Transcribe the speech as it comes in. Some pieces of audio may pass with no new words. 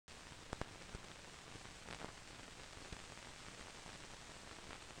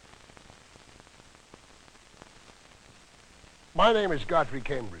My name is Godfrey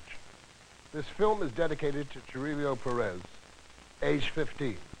Cambridge. This film is dedicated to Chirilio Perez, age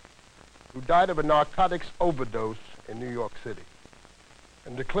 15, who died of a narcotics overdose in New York City,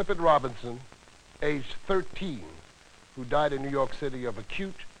 and to Clifford Robinson, age 13, who died in New York City of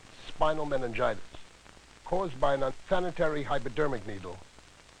acute spinal meningitis caused by an unsanitary hypodermic needle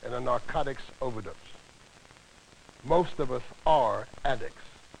and a narcotics overdose. Most of us are addicts,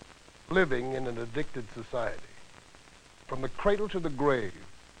 living in an addicted society. From the cradle to the grave,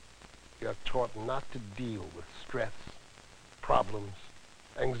 we are taught not to deal with stress, problems,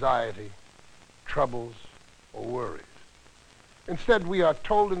 anxiety, troubles, or worries. Instead, we are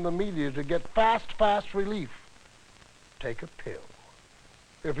told in the media to get fast relief. Take a pill.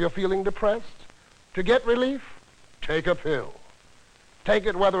 If you're feeling depressed, to get relief, take a pill. Take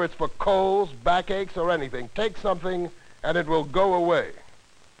it whether it's for colds, backaches, or anything. Take something and it will go away.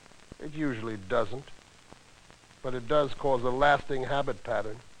 It usually doesn't, but it does cause a lasting habit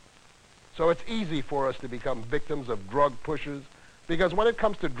pattern. So it's easy for us to become victims of drug pushers, because when it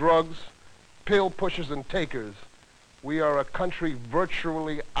comes to drugs, pill pushers and takers, we are a country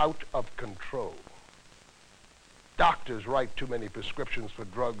virtually out of control. Doctors write too many prescriptions for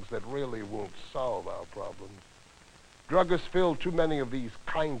drugs that really won't solve our problems. Druggists fill too many of these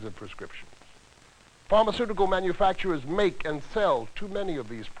kinds of prescriptions. Pharmaceutical manufacturers make and sell too many of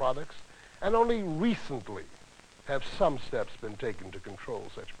these products, and only recently have some steps been taken to control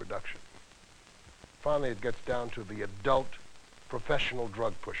such production. Finally, it gets down to the adult professional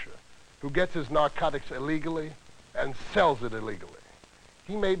drug pusher who gets his narcotics illegally and sells it illegally.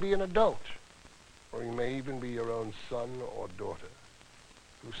 He may be an adult, or he may even be your own son or daughter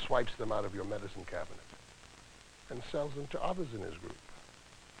who swipes them out of your medicine cabinet and sells them to others in his group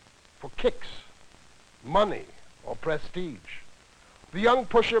for kicks, money, or prestige. The young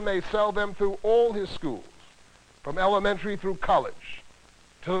pusher may sell them through all his schools, from elementary through college,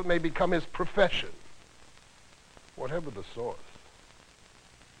 till it may become his profession. Whatever the source,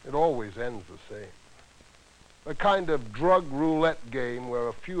 it always ends the same. A kind of drug roulette game where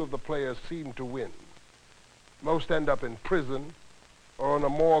a few of the players seem to win. Most end up in prison or on a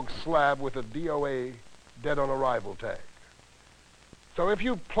morgue slab with a DOA dead on arrival tag. So if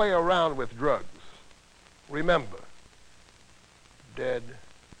you play around with drugs, remember, dead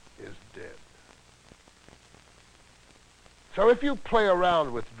is dead. So if you play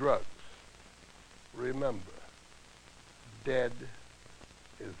around with drugs, remember, dead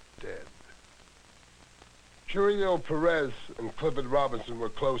is dead. Chirilio Perez and Clifford Robinson were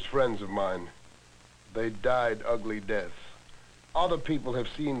close friends of mine. They died ugly deaths. Other people have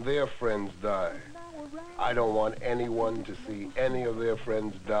seen their friends die. I don't want anyone to see any of their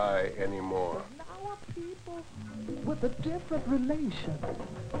friends die anymore. Now people with a different relation.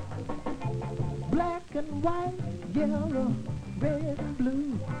 Black and white, yellow, red and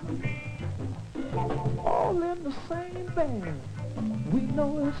blue. All in the same bag. We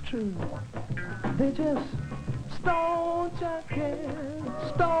know it's true. They just stone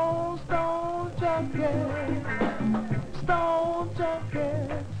junkies, stone junkies, stone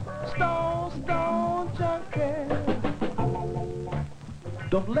junkies, stone junkies.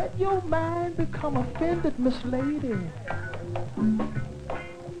 Don't let your mind become offended, Miss Lady,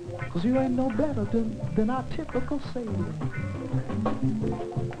 'cause you ain't no better than our typical Sadie.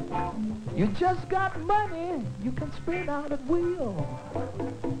 You just got money you can spend out at will.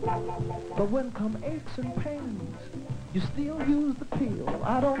 But when come aches and pains, you still use the pill.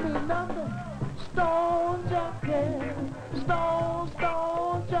 I don't mean nothing. Stone junkie, stone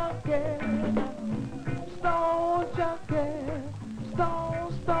junkie, stone junkie,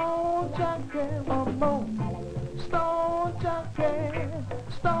 stone junkie, one more. Stone junkie,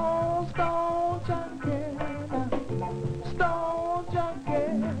 stone junkie, stone junkie,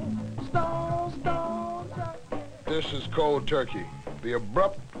 stone junkie. This is cold turkey, the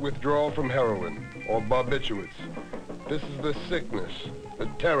abrupt withdrawal from heroin or barbiturates. This is the sickness, the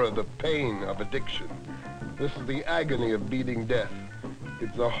terror, the pain of addiction. This is the agony of beating death.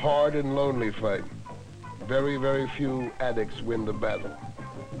 It's a hard and lonely fight. Very few addicts win the battle.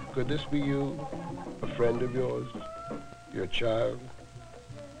 Could this be you, a friend of yours, your child?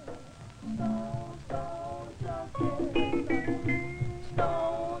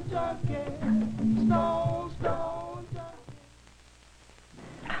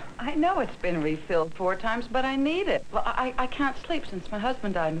 I know it's been refilled 4 times, but I need it. Well, I can't sleep since my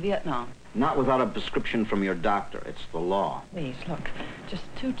husband died in Vietnam. Not without a prescription from your doctor. It's the law. Please, look, just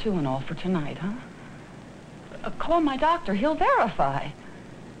 2 Tuinol for tonight, huh? Call my doctor. He'll verify.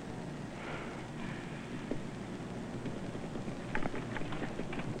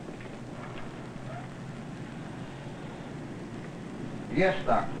 Yes,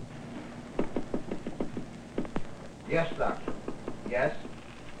 doctor. Yes, doctor. Yes?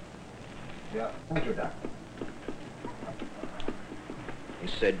 Yeah, Major doctor. He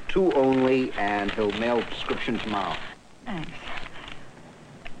said 2 only, and he'll mail prescription tomorrow. Thanks.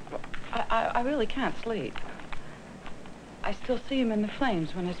 I really can't sleep. I still see him in the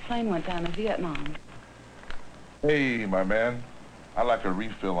flames when his plane went down in Vietnam. Hey, my man. I'd like a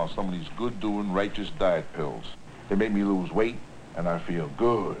refill on some of these good-doing, righteous diet pills. They make me lose weight, and I feel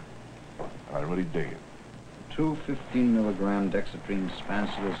good. And I really dig it. 2 15-milligram dexatrine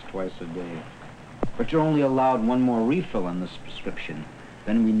spancers twice a day. But you're only allowed 1 more refill on this prescription.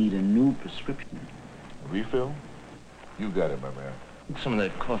 Then we need a new prescription. A refill? You got it, my man. Some of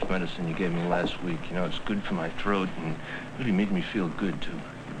that cough medicine you gave me last week, you know, it's good for my throat and really made me feel good, too.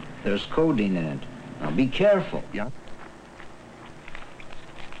 There's codeine in it. Now be careful. Yeah?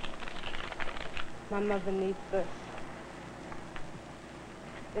 My mother needs this.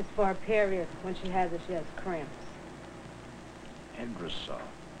 It's for her period. When she has it, she has cramps. Edrosol.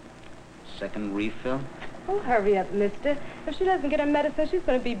 2nd refill? Oh, hurry up, mister. If she doesn't get her medicine, she's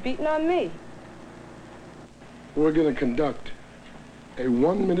going to be beating on me. We're going to conduct a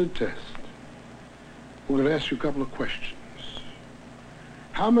 1-minute test. We're going to ask you a couple of questions.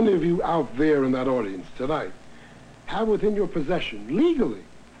 How many of you out there in that audience tonight have within your possession, legally,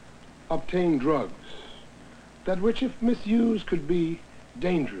 obtained drugs that which, if misused, could be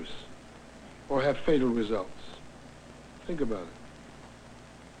dangerous or have fatal results? Think about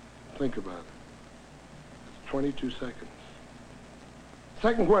it. Think about it. It's 22 seconds.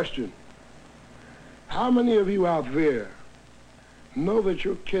 Second question. How many of you out there know that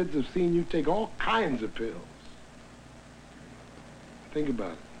your kids have seen you take all kinds of pills? Think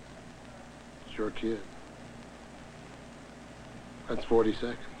about it. It's your kid. That's 40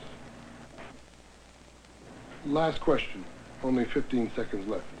 seconds. Last question. Only 15 seconds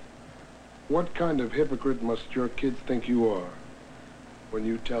left. What kind of hypocrite must your kids think you are when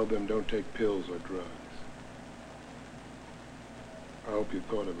you tell them don't take pills or drugs? I hope you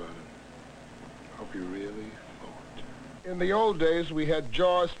thought about it. I hope you really thought. In the old days, we had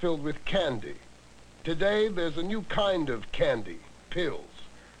jars filled with candy. Today, there's a new kind of candy, pills,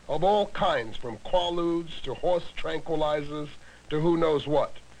 of all kinds, from Quaaludes to horse tranquilizers to who knows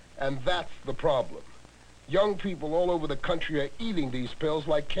what. And that's the problem. Young people all over the country are eating these pills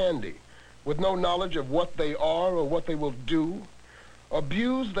like candy, with no knowledge of what they are or what they will do.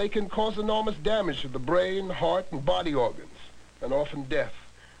 Abused, they can cause enormous damage to the brain, heart, and body organs, and often death.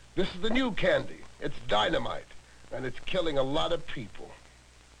 This is the new candy. It's dynamite, and it's killing a lot of people.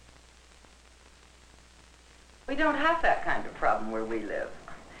 We don't have that kind of problem where we live.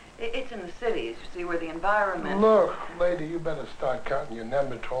 It's in the cities, you see, where the environment... Look, lady, you better start counting your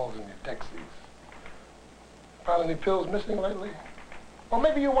Nematols and your Dexies. Found any pills missing lately? Or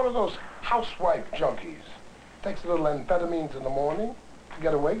maybe you're one of those housewife junkies. Takes a little amphetamines in the morning to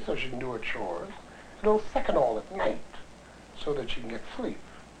get awake so she can do her chores. A little Seconal at night so that she can get sleep.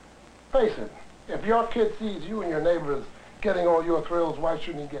 Face it, if your kid sees you and your neighbors getting all your thrills, why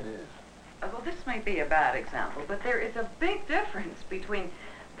shouldn't he get his? Well, this may be a bad example, but there is a big difference between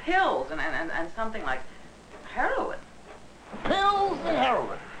pills and something like heroin. Pills and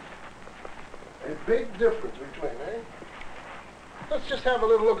heroin. A big difference between, eh? Let's just have a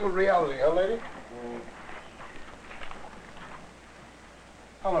little look at reality, huh, lady?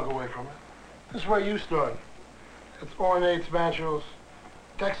 I'll look away from it. This is where you start. It's ornate spatules,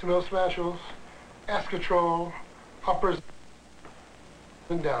 Dexamyl spatules, escatrol, uppers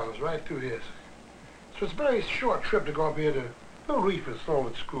and downs, right through here. So it's a very short trip to go up here to little reefers thrown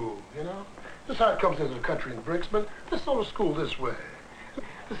at school, you know? This is how it comes into the country in bricks, but this sort of school this way.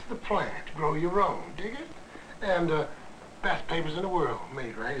 This is the plant. Grow your own, dig it? And best papers in the world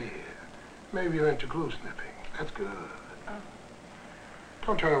made right here. Maybe you're into glue snipping. That's good. Oh.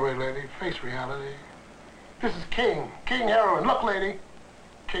 Don't turn away, lady. Face reality. This is King heroin. Look, lady.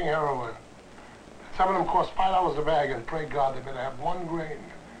 King heroin. Some of them cost $5 a bag, and pray God they better have 1 grain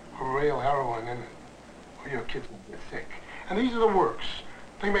of real heroin in it, or your kids will get sick. And these are the works.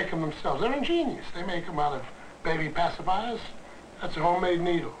 They make them themselves. They're ingenious. They make them out of baby pacifiers. That's a homemade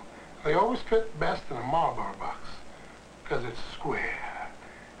needle. They always fit best in a Marlboro box, because it's square.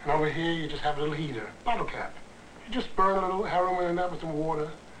 And over here, you just have a little heater, bottle cap. You just burn a little heroin in that with some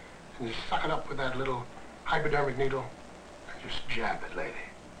water, and you suck it up with that little hypodermic needle, and just jab it, lady.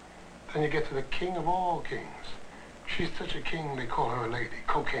 Then you get to the king of all kings. She's such a king, they call her a lady.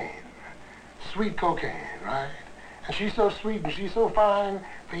 Cocaine. Sweet cocaine, right? And she's so sweet and she's so fine,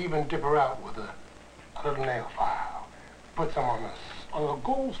 they even dip her out with a little nail file. Put some on a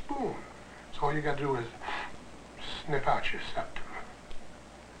gold spoon. So all you gotta do is sniff out your septum.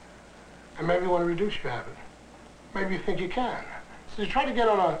 And maybe you want to reduce your habit. Maybe you think you can. So you try to get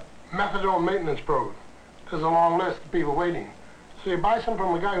on a methadone maintenance program. There's a long list of people waiting. So you buy some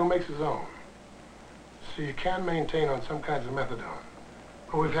from a guy who makes his own. So you can maintain on some kinds of methadone.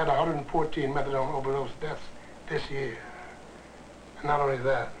 But we've had 114 methadone overdose deaths this year. And not only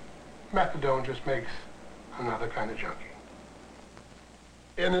that, methadone just makes another kind of junkie.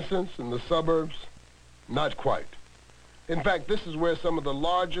 Innocence in the suburbs? Not quite. In fact, this is where some of the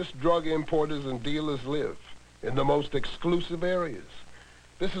largest drug importers and dealers live, in the most exclusive areas.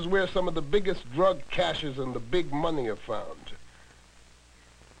 This is where some of the biggest drug caches and the big money are found.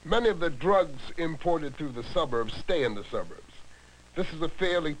 Many of the drugs imported through the suburbs stay in the suburbs. This is a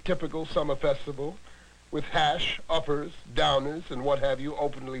fairly typical summer festival with hash, uppers, downers, and what have you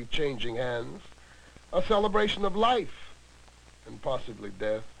openly changing hands. A celebration of life and possibly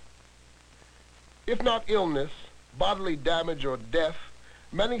death. If not illness, bodily damage, or death,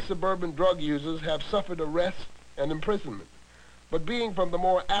 many suburban drug users have suffered arrest and imprisonment. But being from the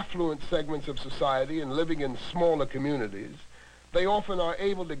more affluent segments of society and living in smaller communities, they often are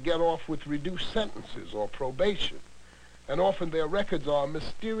able to get off with reduced sentences or probation, and often their records are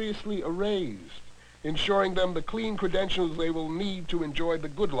mysteriously erased, ensuring them the clean credentials they will need to enjoy the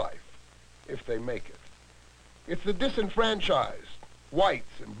good life, if they make it. It's the disenfranchised,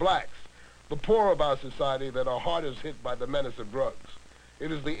 whites and blacks, the poor of our society that are hardest hit by the menace of drugs.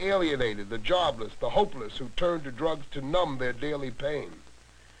 It is the alienated, the jobless, the hopeless who turn to drugs to numb their daily pain.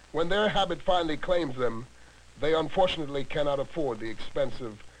 When their habit finally claims them, they unfortunately cannot afford the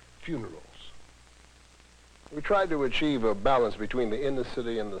expensive funerals. We tried to achieve a balance between the inner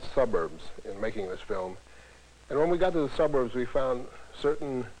city and the suburbs in making this film. And when we got to the suburbs, we found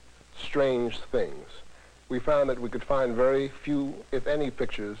certain strange things. We found that we could find very few, if any,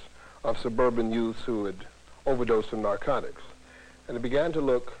 pictures of suburban youths who had overdosed from narcotics. And it began to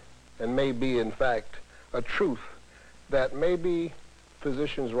look, and may be in fact, a truth that maybe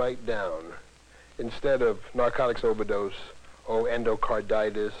physicians write down instead of narcotics overdose, or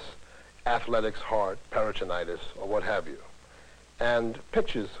endocarditis, athletics heart, peritonitis, or what have you. And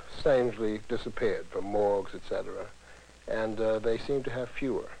pictures strangely disappeared from morgues, etc. And they seem to have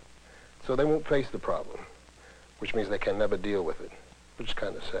fewer. So they won't face the problem, which means they can never deal with it, which is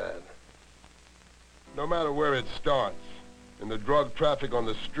kind of sad. No matter where it starts, in the drug traffic on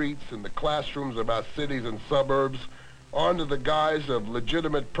the streets, in the classrooms of our cities and suburbs, or under the guise of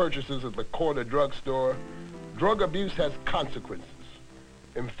legitimate purchases at the corner drugstore, drug abuse has consequences,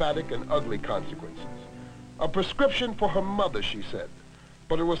 emphatic and ugly consequences. A prescription for her mother, she said,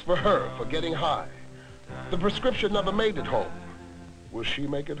 but it was for her, for getting high. The prescription never made it home. Will she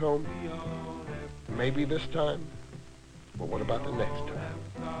make it home? Maybe this time, but what about the next time?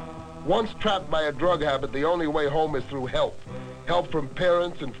 Once trapped by a drug habit, the only way home is through help. Help from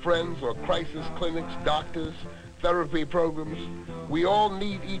parents and friends or crisis clinics, doctors, therapy programs. We all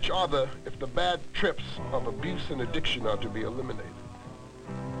need each other if the bad trips of abuse and addiction are to be eliminated.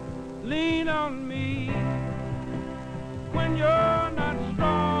 Lean on me when you're not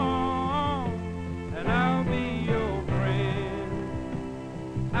strong, and I'll be your friend.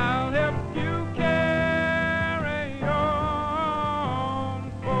 I'll help you carry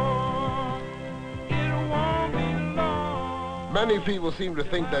on, for it won't be long. Many people seem to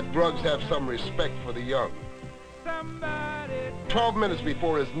think that drugs have some respect for the young. 12 minutes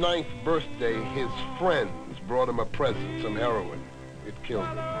before his 9th birthday, his friends brought him a present, some heroin. It killed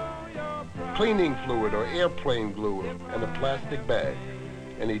him. Cleaning fluid or airplane glue and a plastic bag,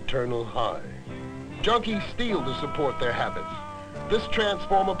 an eternal high. Junkies steal to support their habits. This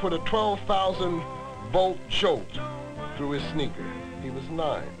transformer put a 12,000-volt jolt through his sneaker. He was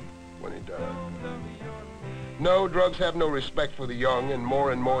 9 when he died. No, drugs have no respect for the young, and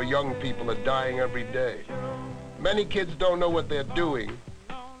more young people are dying every day. Many kids don't know what they're doing,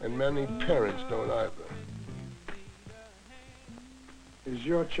 and many parents don't either. Is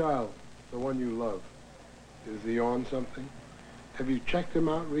your child the one you love? Is he on something? Have you checked him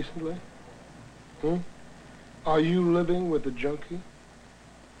out recently? Are you living with a junkie?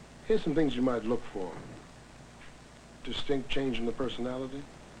 Here's some things you might look for. Distinct change in the personality.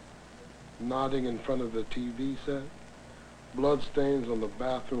 Nodding in front of the TV set. Blood stains on the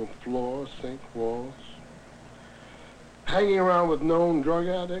bathroom floor, sink walls. Hanging around with known drug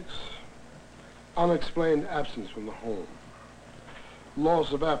addicts. Unexplained absence from the home.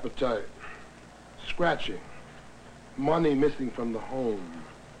 Loss of appetite, scratching, money missing from the home,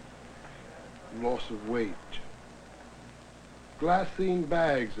 loss of weight, glassine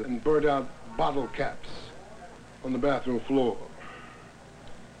bags and burnt-out bottle caps on the bathroom floor,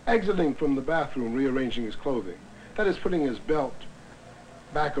 exiting from the bathroom, rearranging his clothing, that is, putting his belt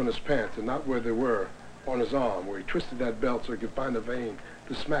back on his pants and not where they were on his arm, where he twisted that belt so he could find a vein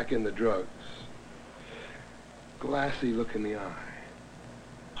to smack in the drugs. Glassy look in the eye.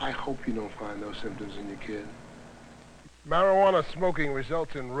 I hope you don't find those symptoms in your kid. Marijuana smoking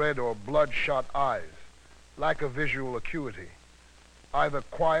results in red or bloodshot eyes, lack of visual acuity, either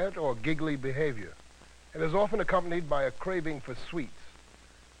quiet or giggly behavior. It is often accompanied by a craving for sweets.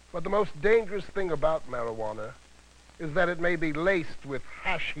 But the most dangerous thing about marijuana is that it may be laced with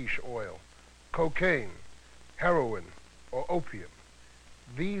hashish oil, cocaine, heroin, or opium.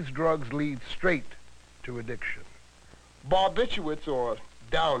 These drugs lead straight to addiction. Barbiturates, or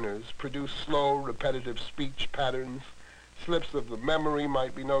downers, produce slow, repetitive speech patterns. Slips of the memory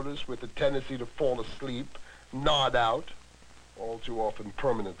might be noticed with a tendency to fall asleep, nod out, all too often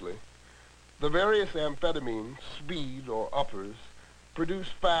permanently. The various amphetamines, speed or uppers, produce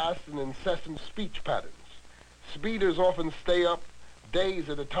fast and incessant speech patterns. Speeders often stay up days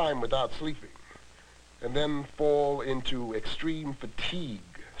at a time without sleeping, and then fall into extreme fatigue,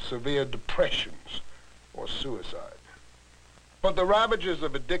 severe depressions, or suicide. But the ravages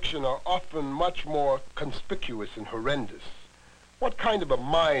of addiction are often much more conspicuous and horrendous. What kind of a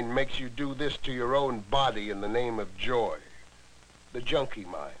mind makes you do this to your own body in the name of joy? The junkie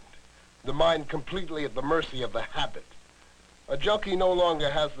mind. The mind completely at the mercy of the habit. A junkie no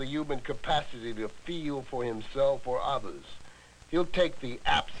longer has the human capacity to feel for himself or others. He'll take the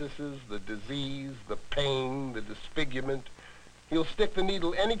abscesses, the disease, the pain, the disfigurement. He'll stick the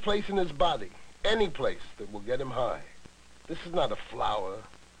needle any place in his body, any place that will get him high. This is not a flower.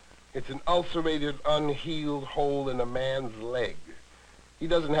 It's an ulcerated, unhealed hole in a man's leg. He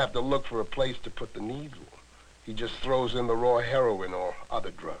doesn't have to look for a place to put the needle. He just throws in the raw heroin or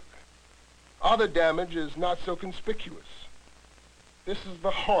other drug. Other damage is not so conspicuous. This is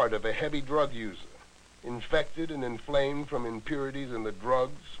the heart of a heavy drug user, infected and inflamed from impurities in the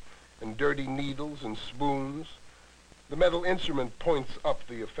drugs and dirty needles and spoons. The metal instrument points up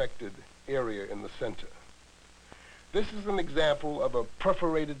the affected area in the center. This is an example of a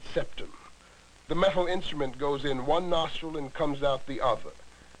perforated septum. The metal instrument goes in one nostril and comes out the other,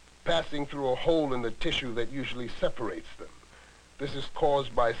 passing through a hole in the tissue that usually separates them. This is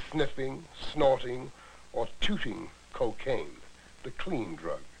caused by sniffing, snorting, or tooting cocaine, the clean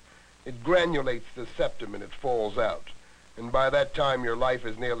drug. It granulates the septum and it falls out. And by that time, your life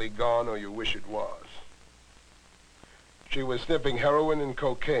is nearly gone, or you wish it was. She was sniffing heroin and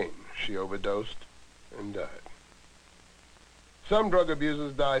cocaine. She overdosed and died. Some drug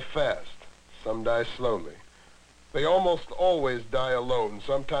abusers die fast. Some die slowly. They almost always die alone,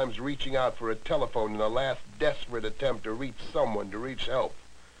 sometimes reaching out for a telephone in a last desperate attempt to reach someone, to reach help.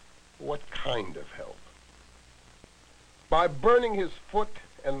 What kind of help? By burning his foot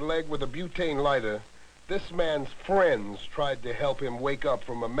and leg with a butane lighter, this man's friends tried to help him wake up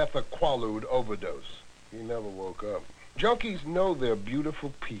from a methaqualute overdose. He never woke up. Junkies know they're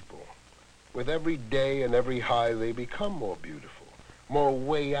beautiful people. With every day and every high, they become more beautiful, more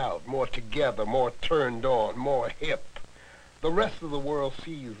way out, more together, more turned on, more hip. The rest of the world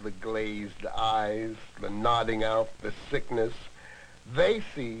sees the glazed eyes, the nodding out, the sickness. They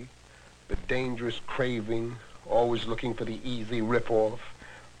see the dangerous craving, always looking for the easy rip-off,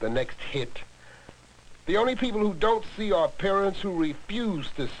 the next hit. The only people who don't see are parents who refuse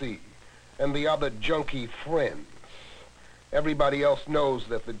to see, and the other junkie friends. Everybody else knows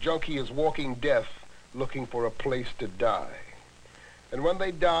that the junkie is walking death, looking for a place to die. And when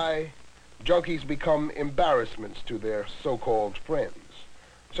they die, junkies become embarrassments to their so-called friends.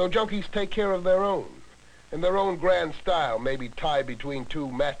 So junkies take care of their own, in their own grand style, maybe tied between two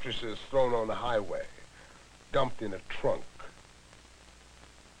mattresses thrown on the highway, dumped in a trunk,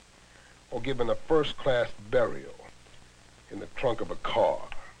 or given a first-class burial in the trunk of a car.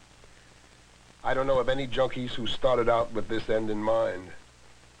 I don't know of any junkies who started out with this end in mind,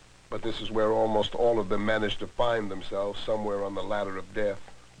 but this is where almost all of them managed to find themselves, somewhere on the ladder of death,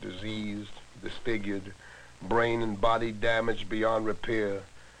 diseased, disfigured, brain and body damaged beyond repair,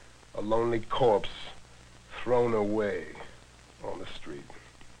 a lonely corpse thrown away on the street.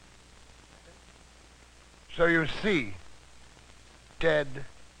 So you see, dead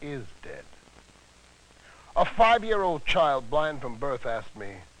is dead. A 5-year-old child, blind from birth, asked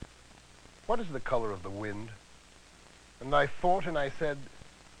me, "What is the color of the wind?" And I thought and I said,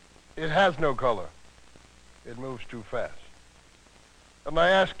 "It has no color. It moves too fast." And I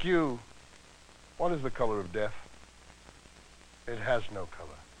ask you, what is the color of death? It has no color.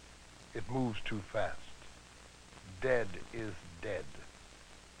 It moves too fast. Dead is dead.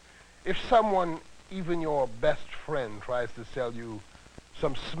 If someone, even your best friend, tries to sell you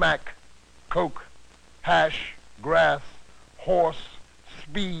some smack, coke, hash, grass, horse,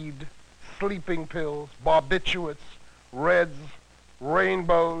 speed, sleeping pills, barbiturates, reds,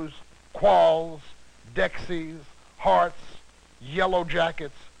 rainbows, quals, dexies, hearts, yellow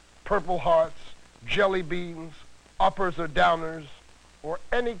jackets, purple hearts, jelly beans, uppers or downers, or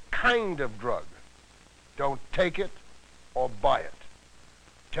any kind of drug. Don't take it or buy it.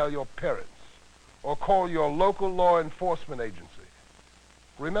 Tell your parents or call your local law enforcement agency.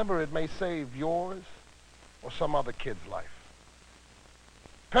 Remember, it may save yours or some other kid's life.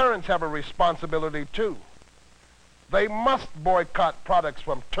 Parents have a responsibility too. They must boycott products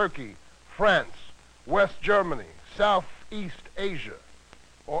from Turkey, France, West Germany, Southeast Asia,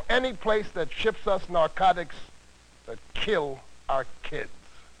 or any place that ships us narcotics that kill our kids.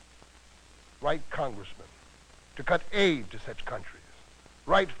 Write congressmen to cut aid to such countries.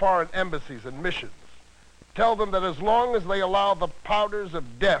 Write foreign embassies and missions. Tell them that as long as they allow the powders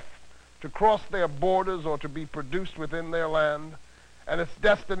of death to cross their borders or to be produced within their land, and its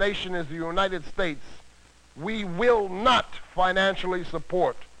destination is the United States, we will not financially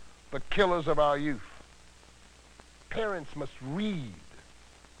support the killers of our youth. Parents must read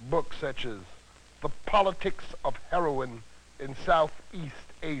books such as The Politics of Heroin in Southeast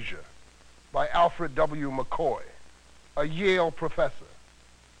Asia by Alfred W. McCoy, a Yale professor,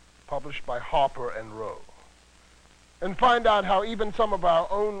 published by Harper and Row. And find out how even some of our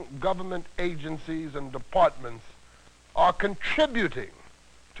own government agencies and departments are contributing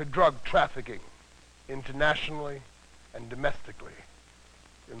to drug trafficking internationally and domestically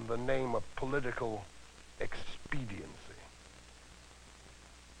in the name of political expediency.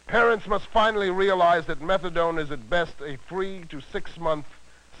 Parents must finally realize that methadone is at best a 3 to 6 month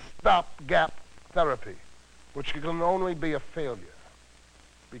stopgap therapy, which can only be a failure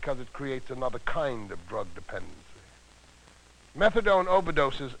because it creates another kind of drug dependency. Methadone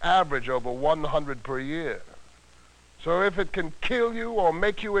overdoses average over 100 per year. So if it can kill you or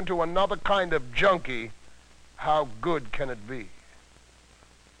make you into another kind of junkie, how good can it be?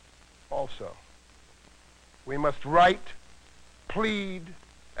 Also, we must write, plead,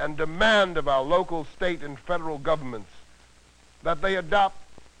 and demand of our local, state, and federal governments that they adopt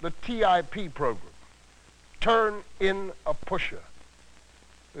the TIP program, Turn In a Pusher.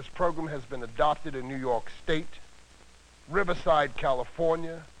 This program has been adopted in New York State, Riverside,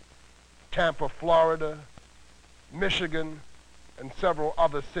 California, Tampa, Florida, Michigan, and several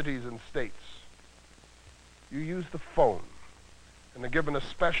other cities and states. You use the phone and are given a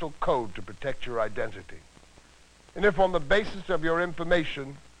special code to protect your identity. And if on the basis of your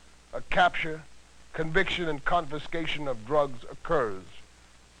information, a capture, conviction, and confiscation of drugs occurs,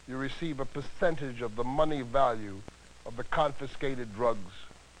 you receive a percentage of the money value of the confiscated drugs.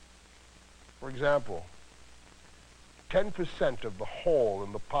 For example, 10% of the haul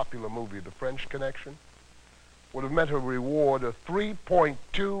in the popular movie The French Connection would have meant a reward of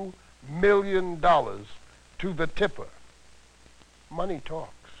 $3.2 million to the tipper. Money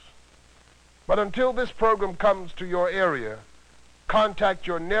talks. But until this program comes to your area, contact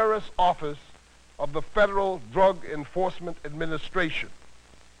your nearest office of the Federal Drug Enforcement Administration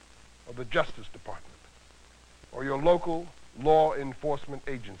or the Justice Department or your local law enforcement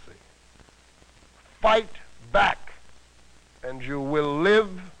agency. Fight back, and you will live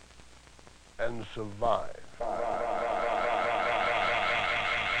and survive.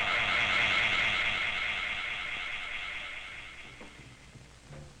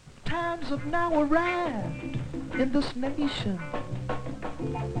 Times have now arrived in this nation.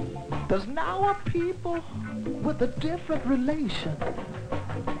 There's now a people with a different relation.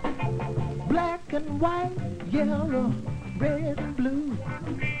 Black and white, yellow, red and blue,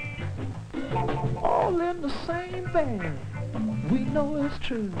 all in the same bag. We know it's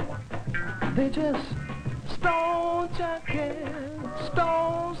true. They just stole junkies,